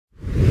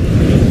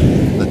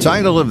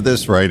title of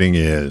this writing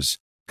is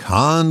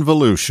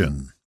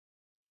Convolution.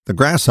 The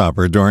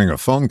grasshopper, during a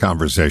phone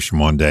conversation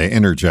one day,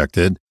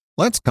 interjected,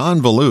 "Let's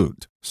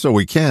convolute so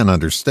we can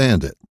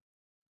understand it."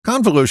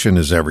 Convolution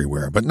is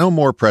everywhere, but no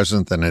more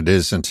present than it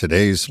is in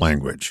today's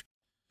language.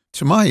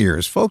 To my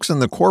ears, folks in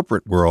the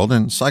corporate world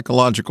and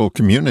psychological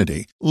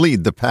community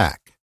lead the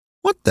pack.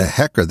 What the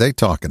heck are they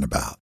talking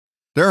about?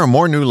 There are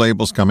more new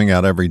labels coming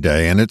out every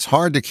day, and it's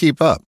hard to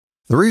keep up.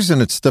 The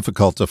reason it's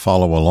difficult to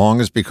follow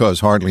along is because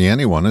hardly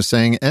anyone is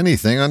saying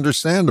anything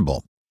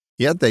understandable.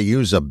 Yet they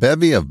use a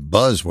bevy of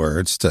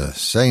buzzwords to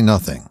say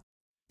nothing.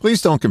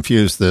 Please don't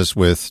confuse this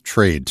with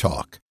trade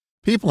talk.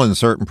 People in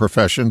certain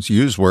professions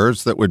use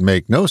words that would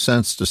make no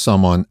sense to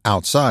someone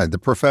outside the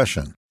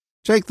profession.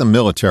 Take the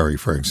military,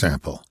 for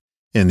example.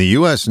 In the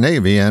U.S.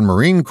 Navy and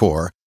Marine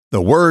Corps,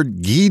 the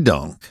word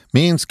geedunk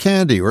means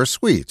candy or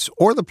sweets,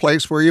 or the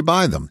place where you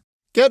buy them.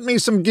 Get me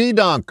some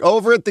geedunk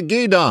over at the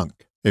geedunk.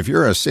 If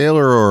you're a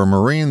sailor or a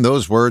Marine,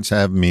 those words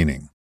have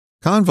meaning.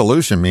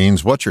 Convolution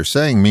means what you're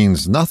saying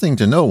means nothing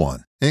to no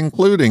one,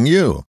 including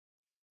you.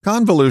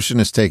 Convolution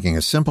is taking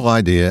a simple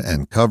idea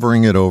and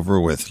covering it over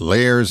with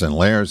layers and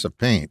layers of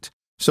paint,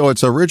 so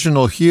its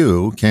original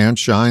hue can't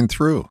shine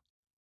through.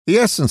 The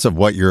essence of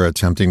what you're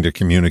attempting to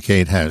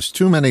communicate has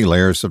too many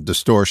layers of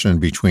distortion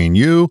between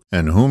you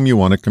and whom you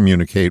want to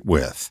communicate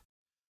with.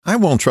 I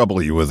won't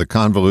trouble you with the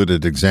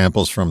convoluted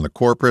examples from the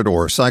corporate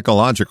or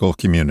psychological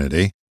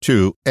community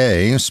to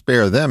A,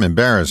 spare them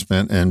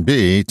embarrassment, and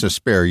B, to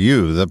spare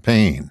you the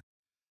pain.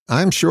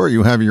 I'm sure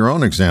you have your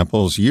own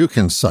examples you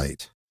can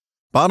cite.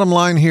 Bottom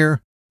line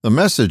here, the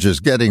message is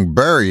getting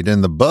buried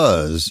in the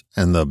buzz,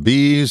 and the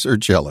bees are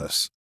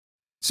jealous.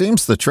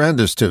 Seems the trend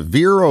is to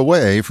veer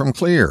away from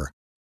clear.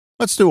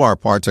 Let's do our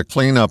part to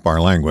clean up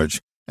our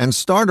language and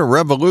start a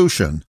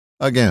revolution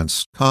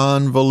against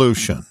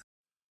convolution.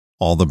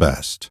 All the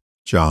best,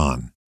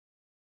 John.